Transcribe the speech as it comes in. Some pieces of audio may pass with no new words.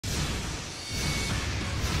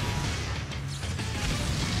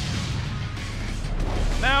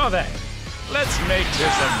Now then, let's make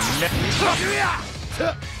this a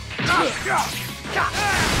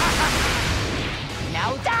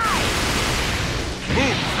Now die!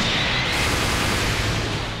 Move!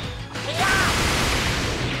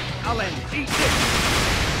 I'll end it. Eat this!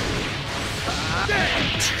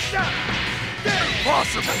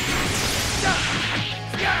 Impossible!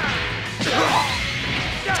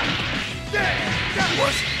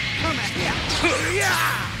 What? Come at me!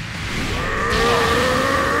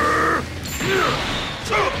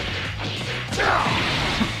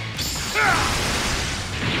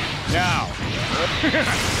 Now.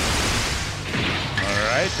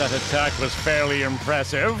 Alright, that attack was fairly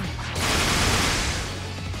impressive.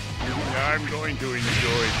 I'm going to enjoy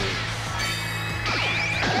this.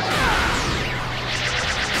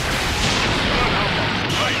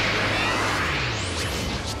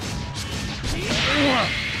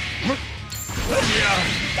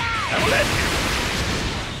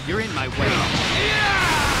 You're in my way.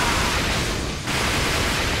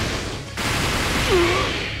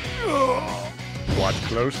 Watch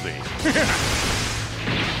closely.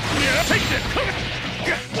 Take this!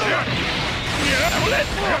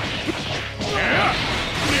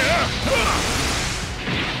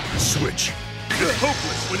 Switch. It's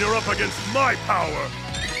hopeless when you're up against my power.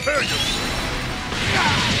 Prepare yourself.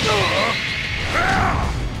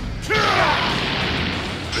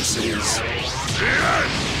 This is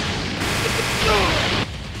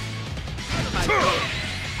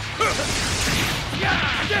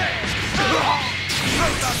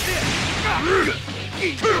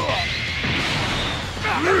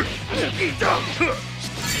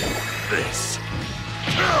this.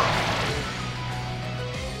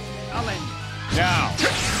 I'll end it. Now.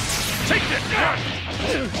 Take this!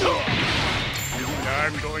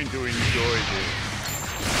 I'm going to enjoy this.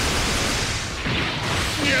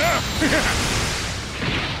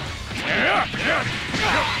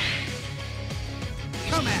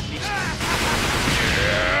 Come at me!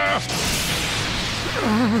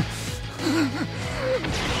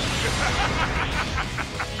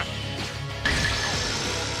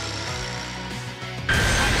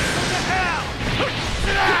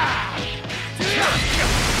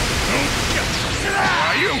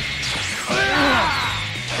 Are you?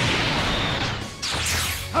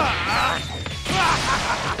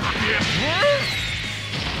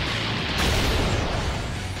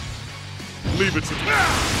 Leave it to me.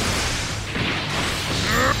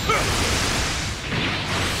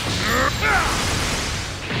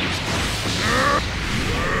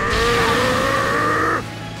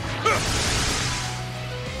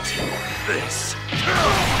 This.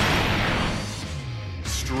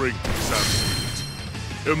 Strength is absolute.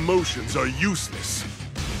 Emotions are useless.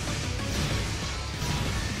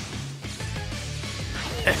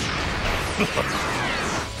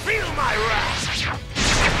 Feel my wrath!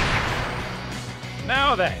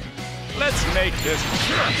 Now then, let's make this.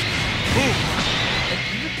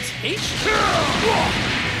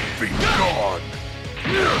 Be gone!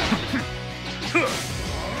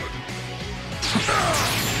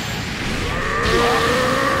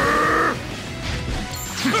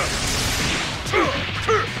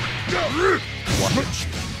 Watch.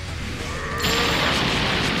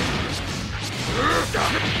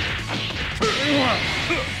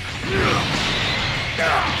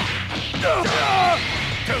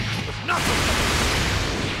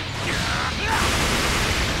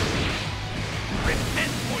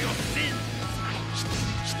 Repent for your sins!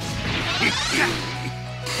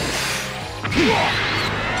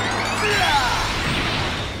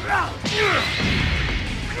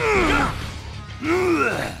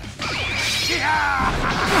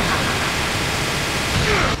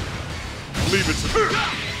 Leave it to me.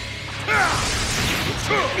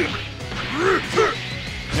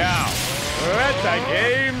 Now, let the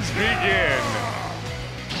games begin.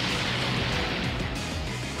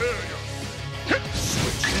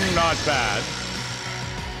 Not bad.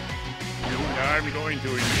 I'm going to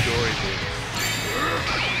enjoy this.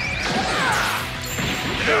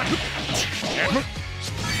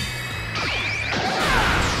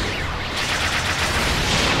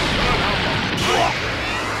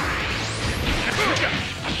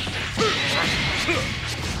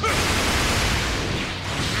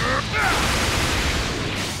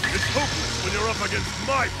 It's hopeless when you're up against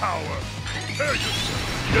my power. Prepare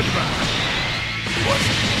yourself. Get back. What?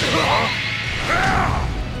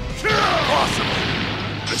 Possible.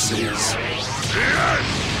 This is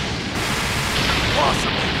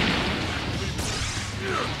possible.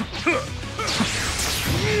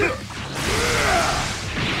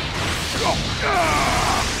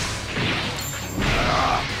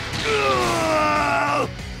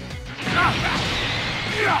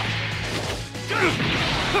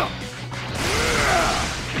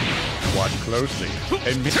 Watch closely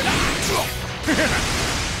and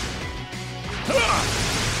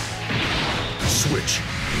Switch.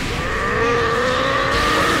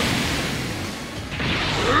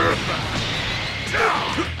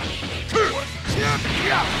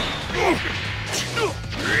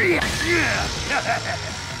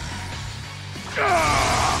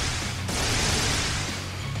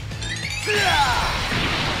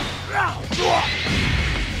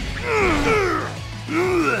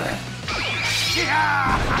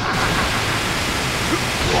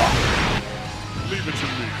 Leave it to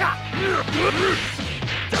me.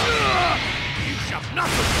 You shall not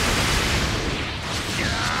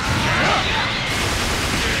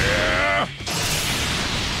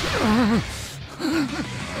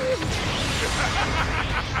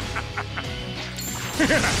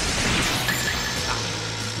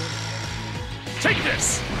Take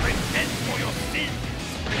this! repent for your sins.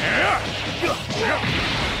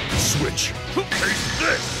 Switch. Taste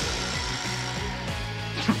this!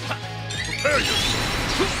 Prepare yourself!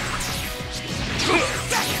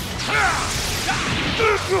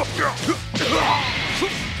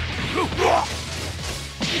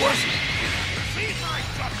 See my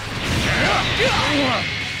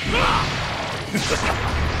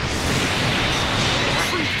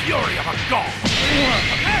true fury of a god.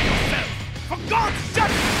 Prepare yourself for God's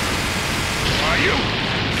judgment. Are you?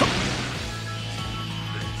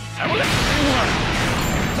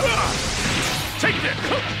 Take this!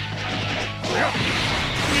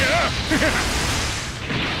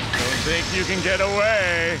 don't think you can get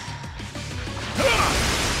away.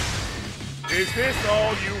 Is this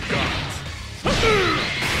all you got?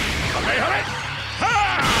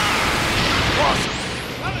 Awesome!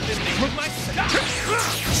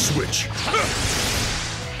 Switch.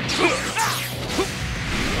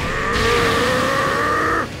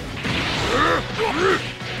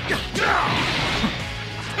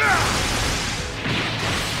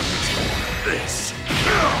 This.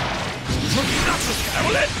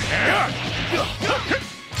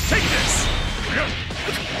 Take this.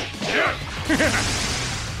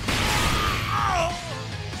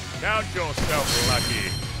 Count yourself lucky.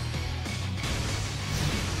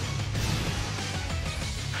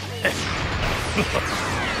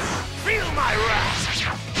 Feel my wrath.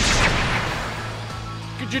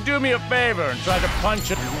 Could you do me a favor and try to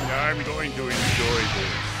punch it? I'm going to enjoy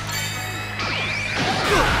this.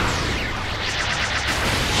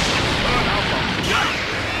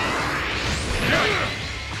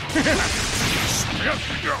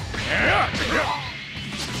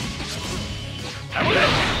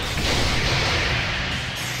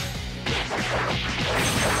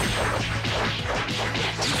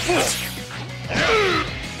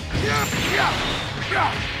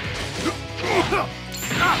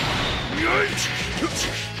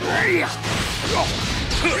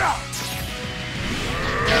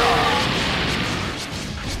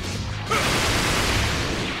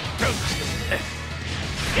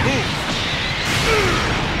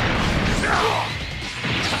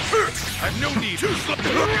 I've no need to slip. Are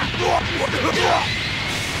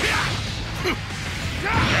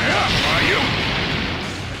you?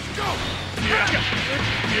 Let's go.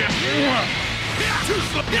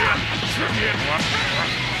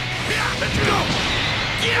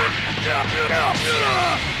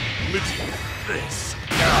 Let's go. This.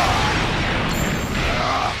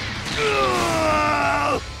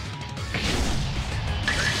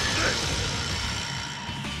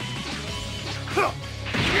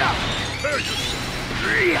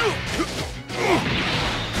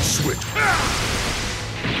 Switch.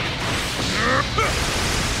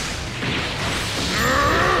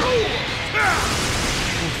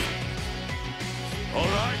 All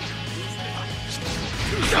right.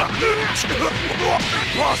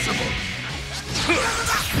 Possible.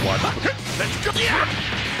 What? Let's go. This.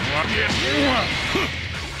 Possible.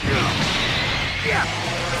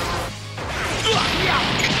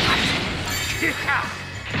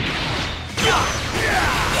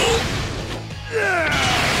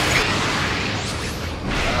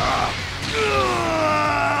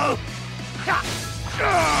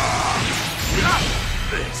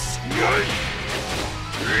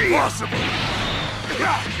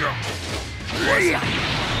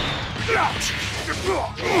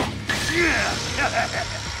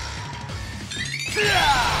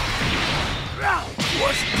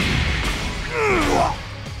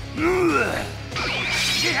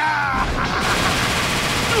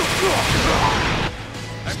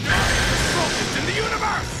 I'm the strongest in the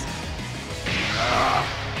universe.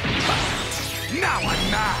 Now I'm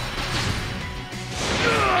mad.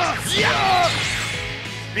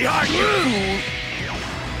 Behind you, fool!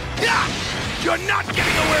 You're not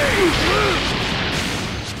getting away!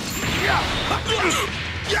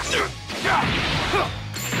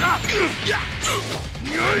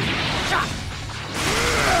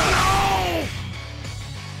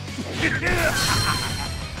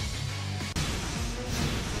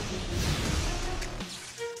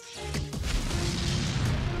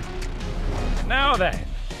 Now then,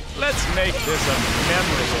 let's make this a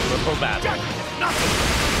memorable little battle.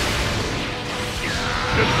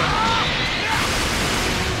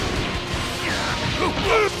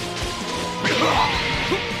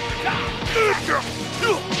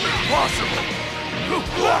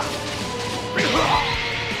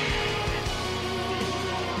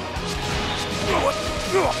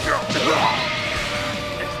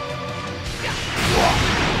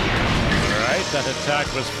 Alright, that attack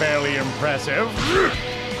was fairly impressive.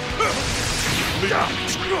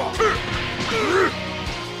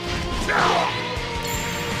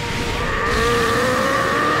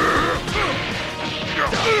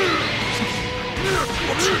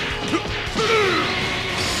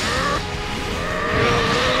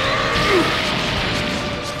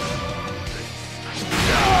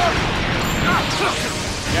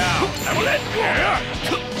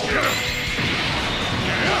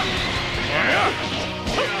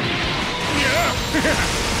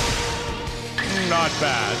 Not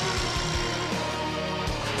bad.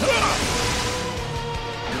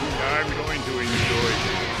 I'm going to enjoy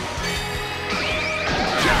this.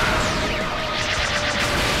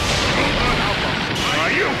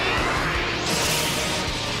 Are you?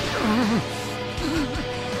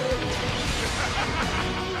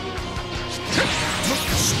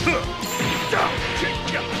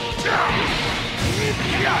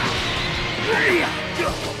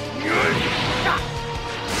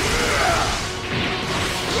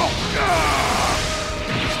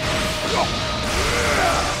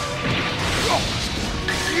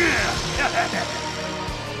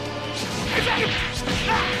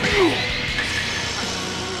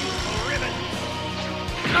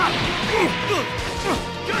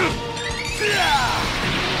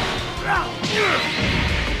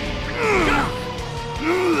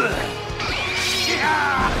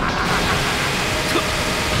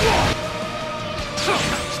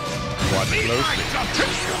 Watch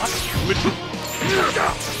closely.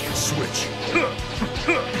 Switch.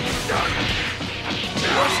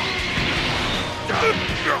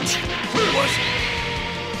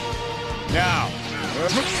 Now.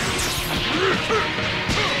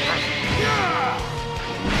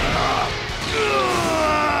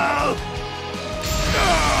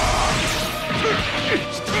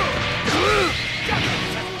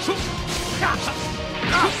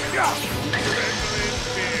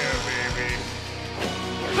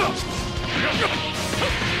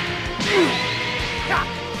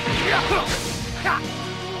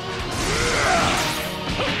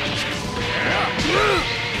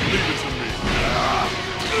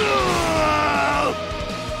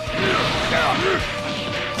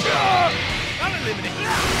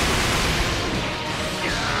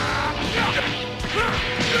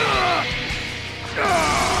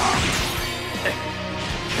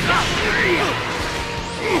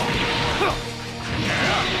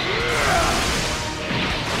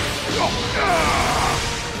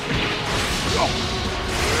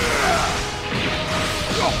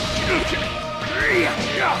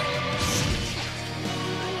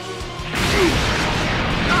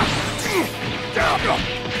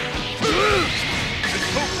 It's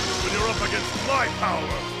hopeless when you're up against my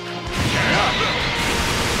power.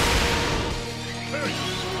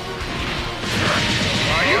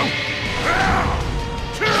 Are you?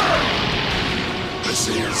 This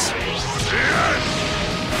is...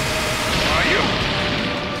 Are you?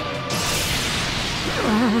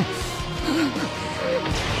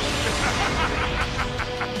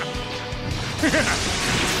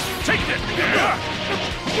 Take this!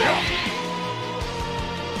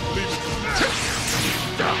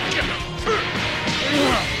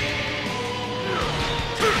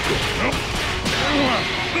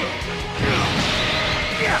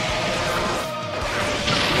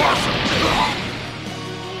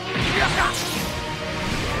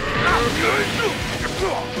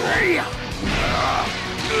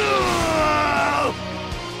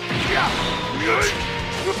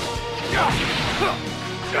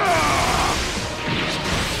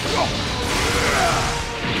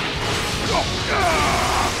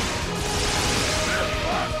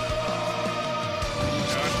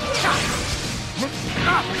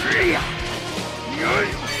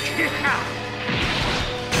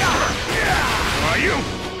 Are you?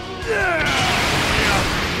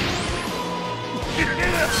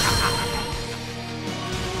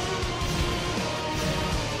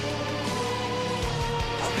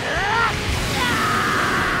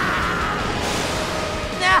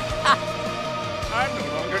 I'm no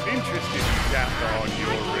longer interested in on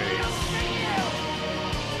your race.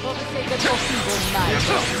 For the sake of your feeble mind,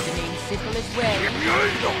 remain simple as well.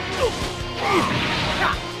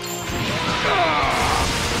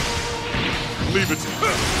 Leave it.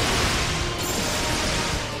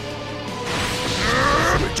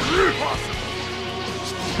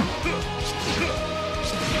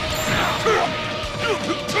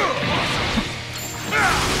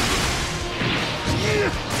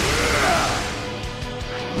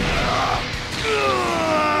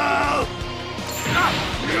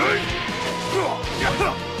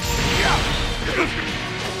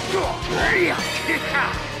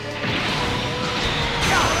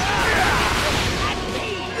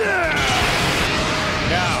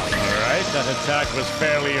 Now, all right, that attack was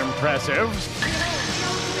fairly impressive.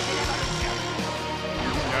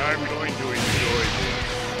 I'm going to enjoy this.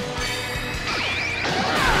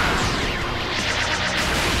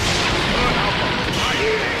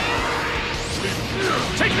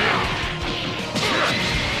 Take that!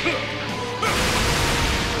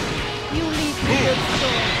 You leave me good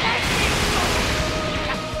soul.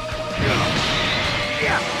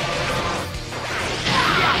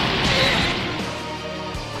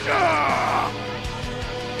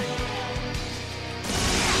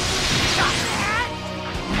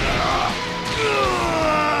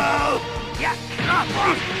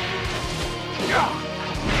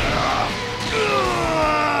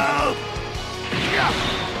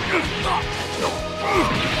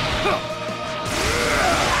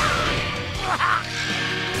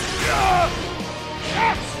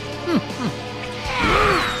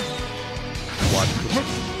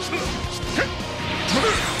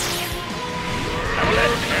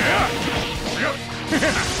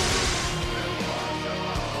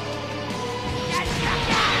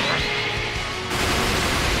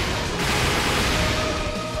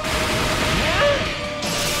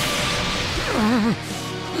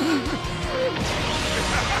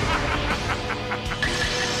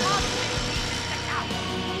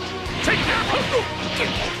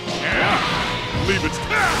 Leave it.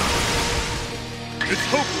 It's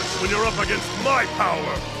hopeless when you're up against my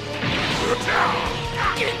power.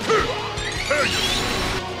 There you go.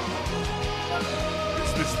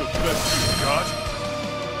 Is this the best you've got?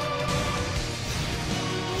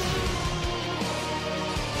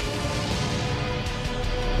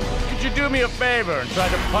 Could you do me a favor and try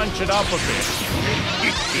to punch it up a bit?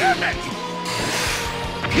 Damn it!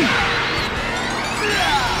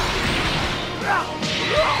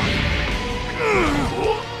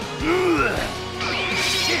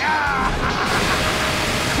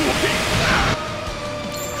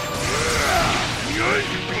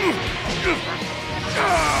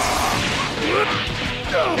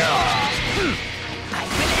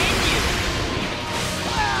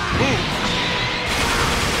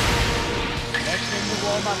 Let's end the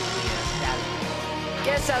warm-up here, Sally.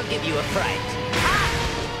 Guess I'll give you a fright.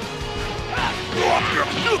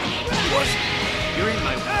 What? You're in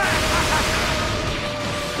my way.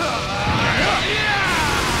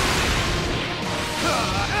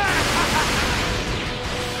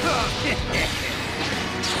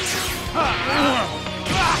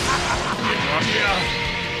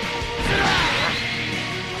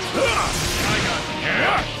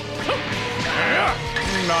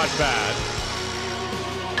 Not bad.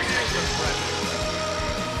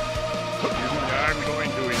 I'm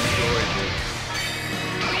going to enjoy this.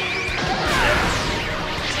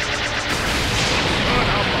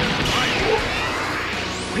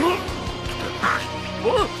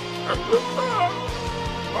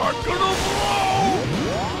 I'm gonna blow!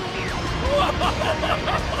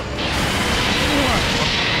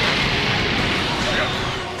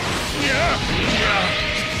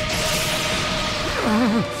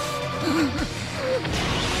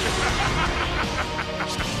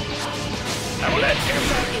 I will let him.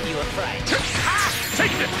 I'll give you a fright.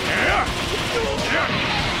 Take it!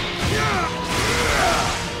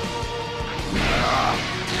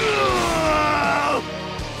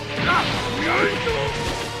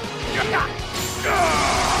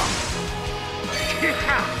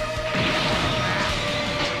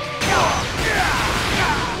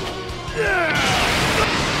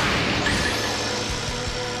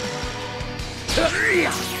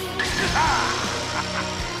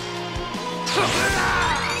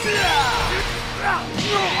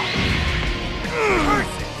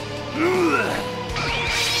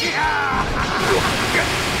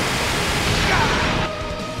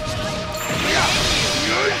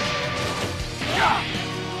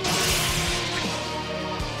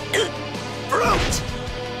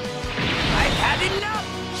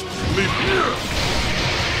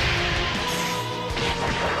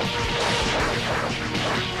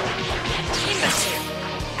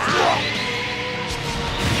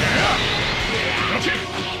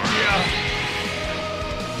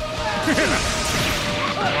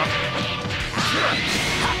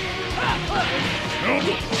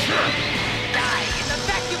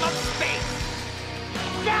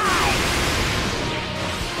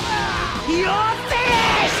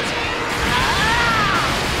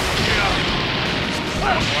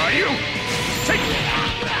 Are you? Take it!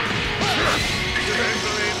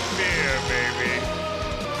 Tremble in fear, baby.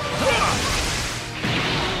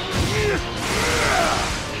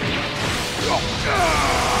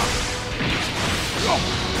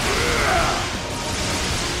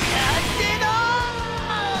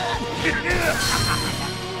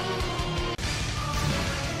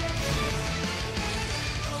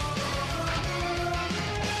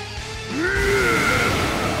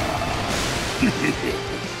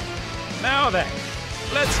 Now then,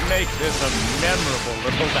 let's make this a memorable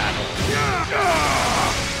little battle.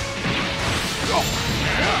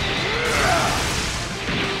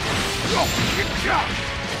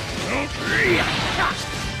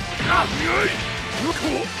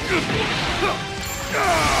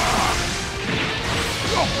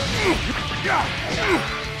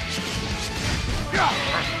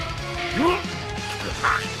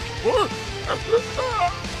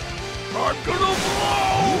 I'm gonna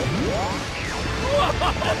blow!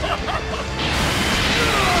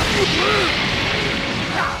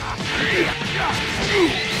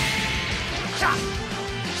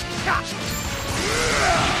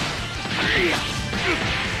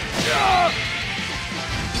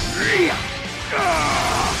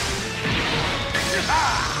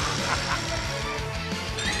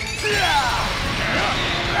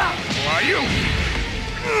 Who are you?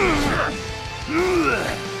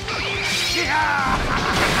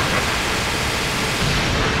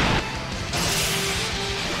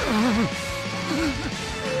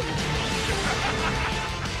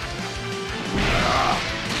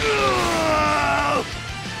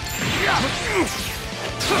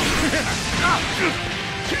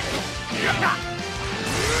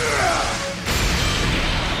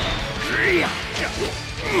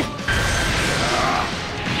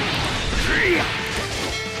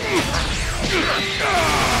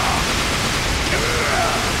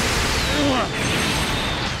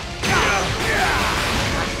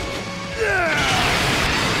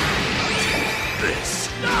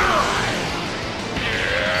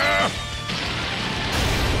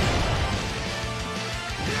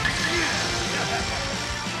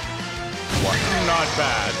 Not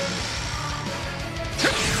bad.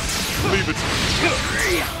 Leave it.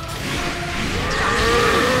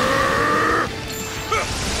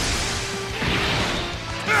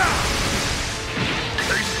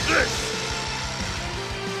 Taste this.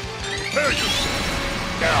 Prepare yourself.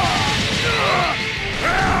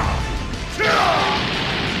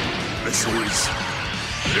 This is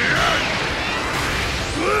the end.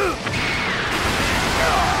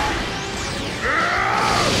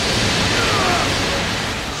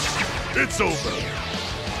 It's over.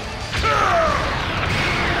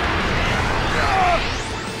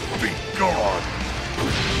 Be gone.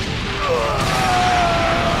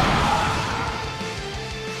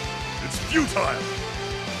 It's futile.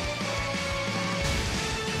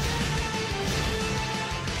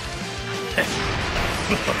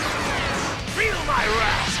 Feel my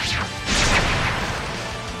wrath!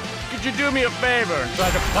 Could you do me a favor and try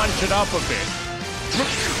to punch it up a bit?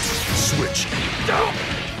 Switch.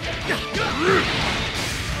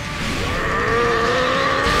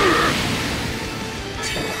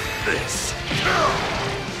 This.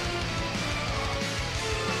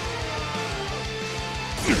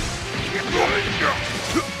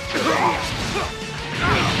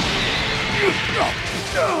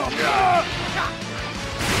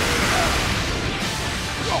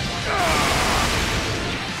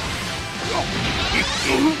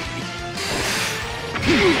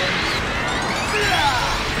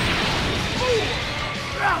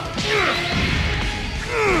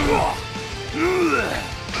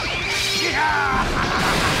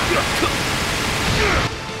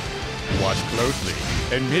 Watch closely,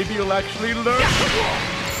 and maybe you'll actually learn.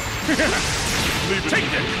 Leave it. Take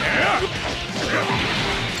it!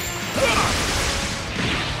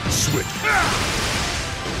 Switch.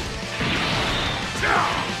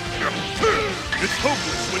 It's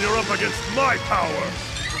hopeless when you're up against my power.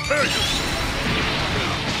 Prepare yourself.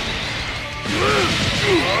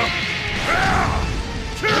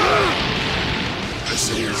 This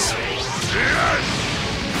is the end.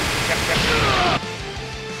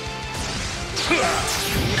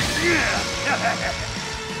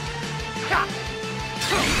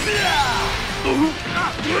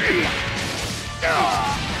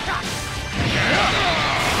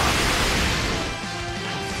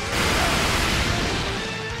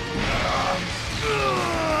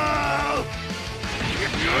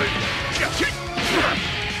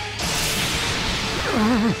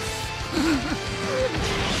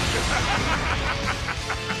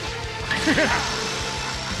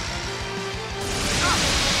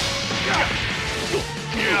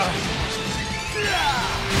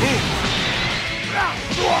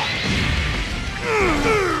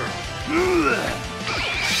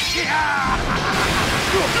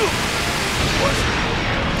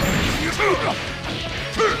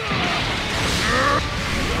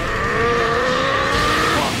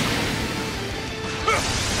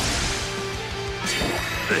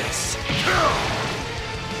 This.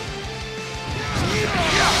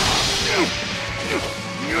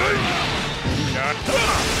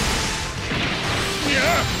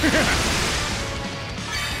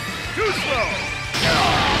 Too slow.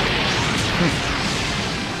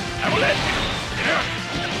 I will let you.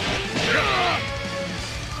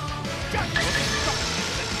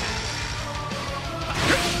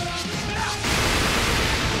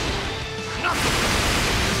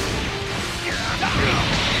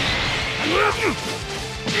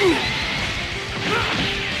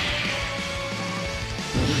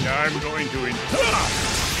 I'm going to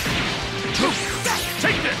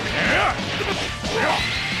take this!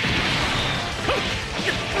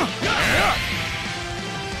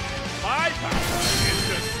 My power is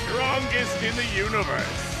the strongest in the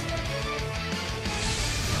universe.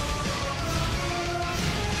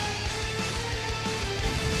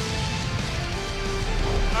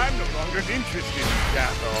 I'm no longer interested in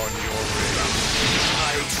death on your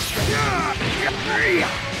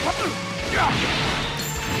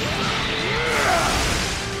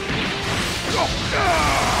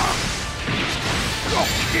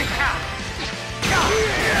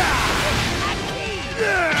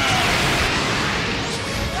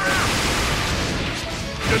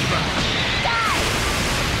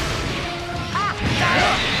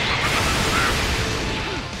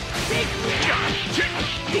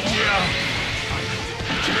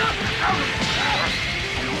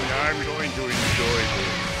I'm going to enjoy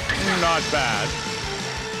this. Not bad.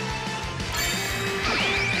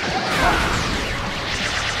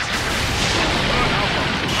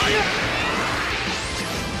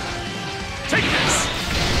 Take this!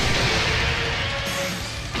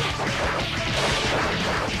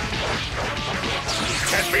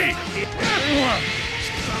 Catch me!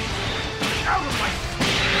 Out of my...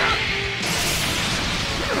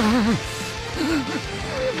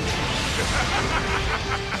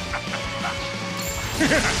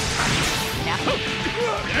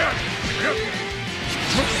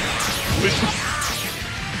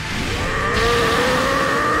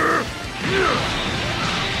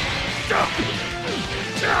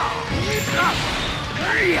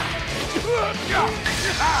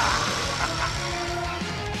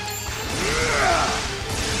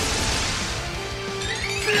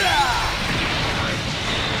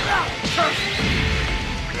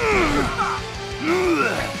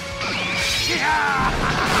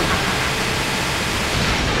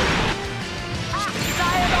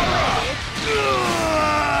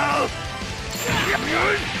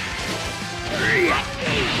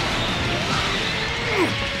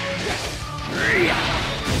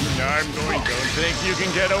 I'm going. Don't think you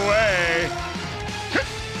can get away.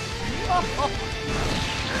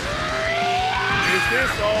 Is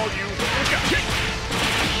this all you got?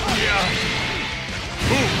 Yeah.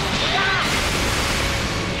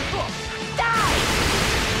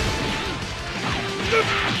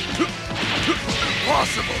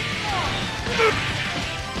 Impossible.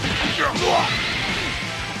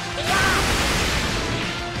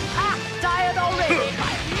 Tired already?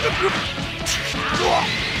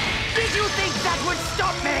 Did you think that would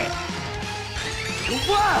stop me?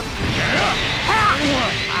 Whoa!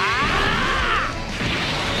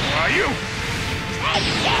 Are you?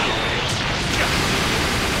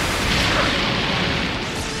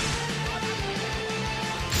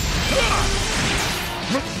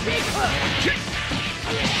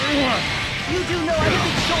 You do know I'm a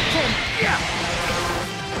big short-term.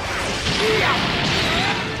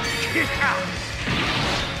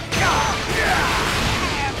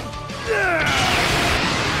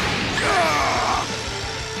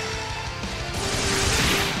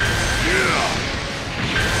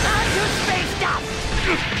 Onto space dust!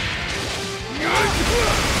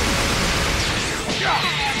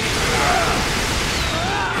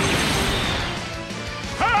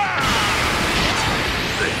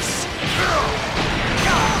 This.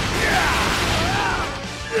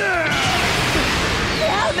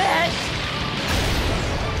 Damn it!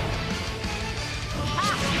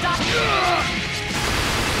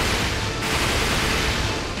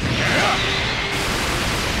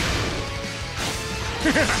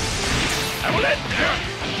 I will let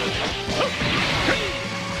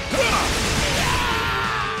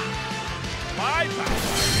my power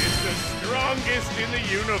is the strongest in the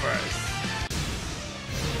universe.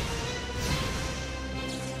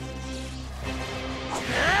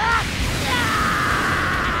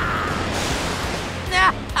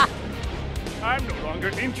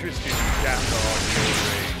 longer interested in data on your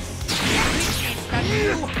race. It's the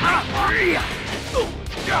new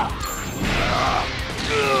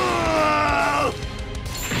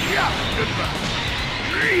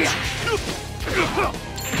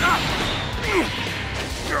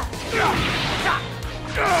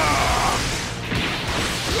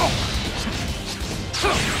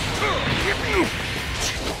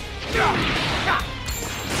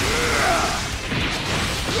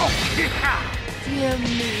Dear me.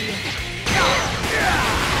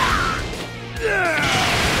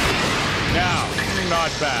 Now,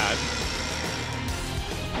 not bad.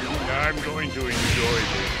 I'm going to enjoy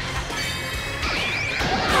this.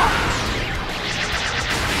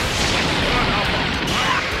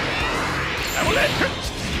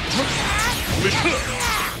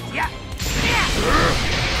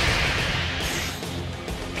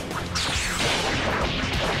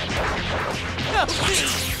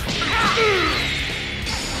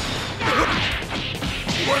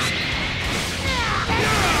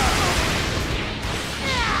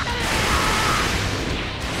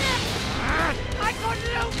 I could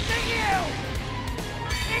lose to you!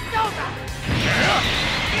 It's over!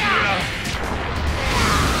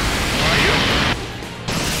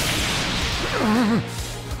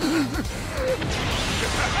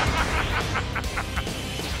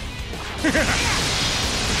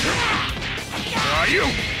 Where are you?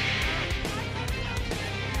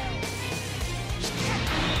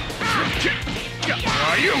 Where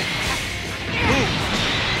are you?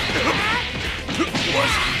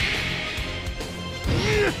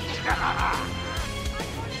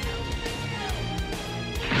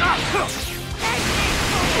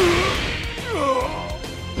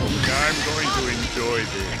 I'm going to enjoy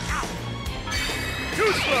this.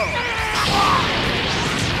 Too slow!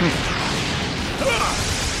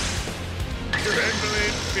 Tremble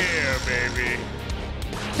in fear, baby.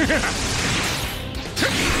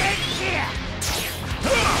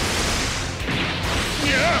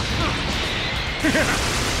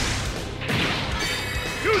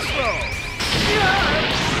 Too slow!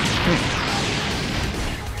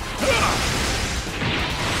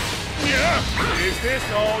 Is this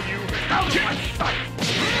all you...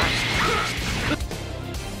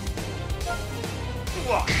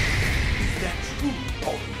 What? Is that true,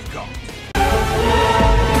 all you've got?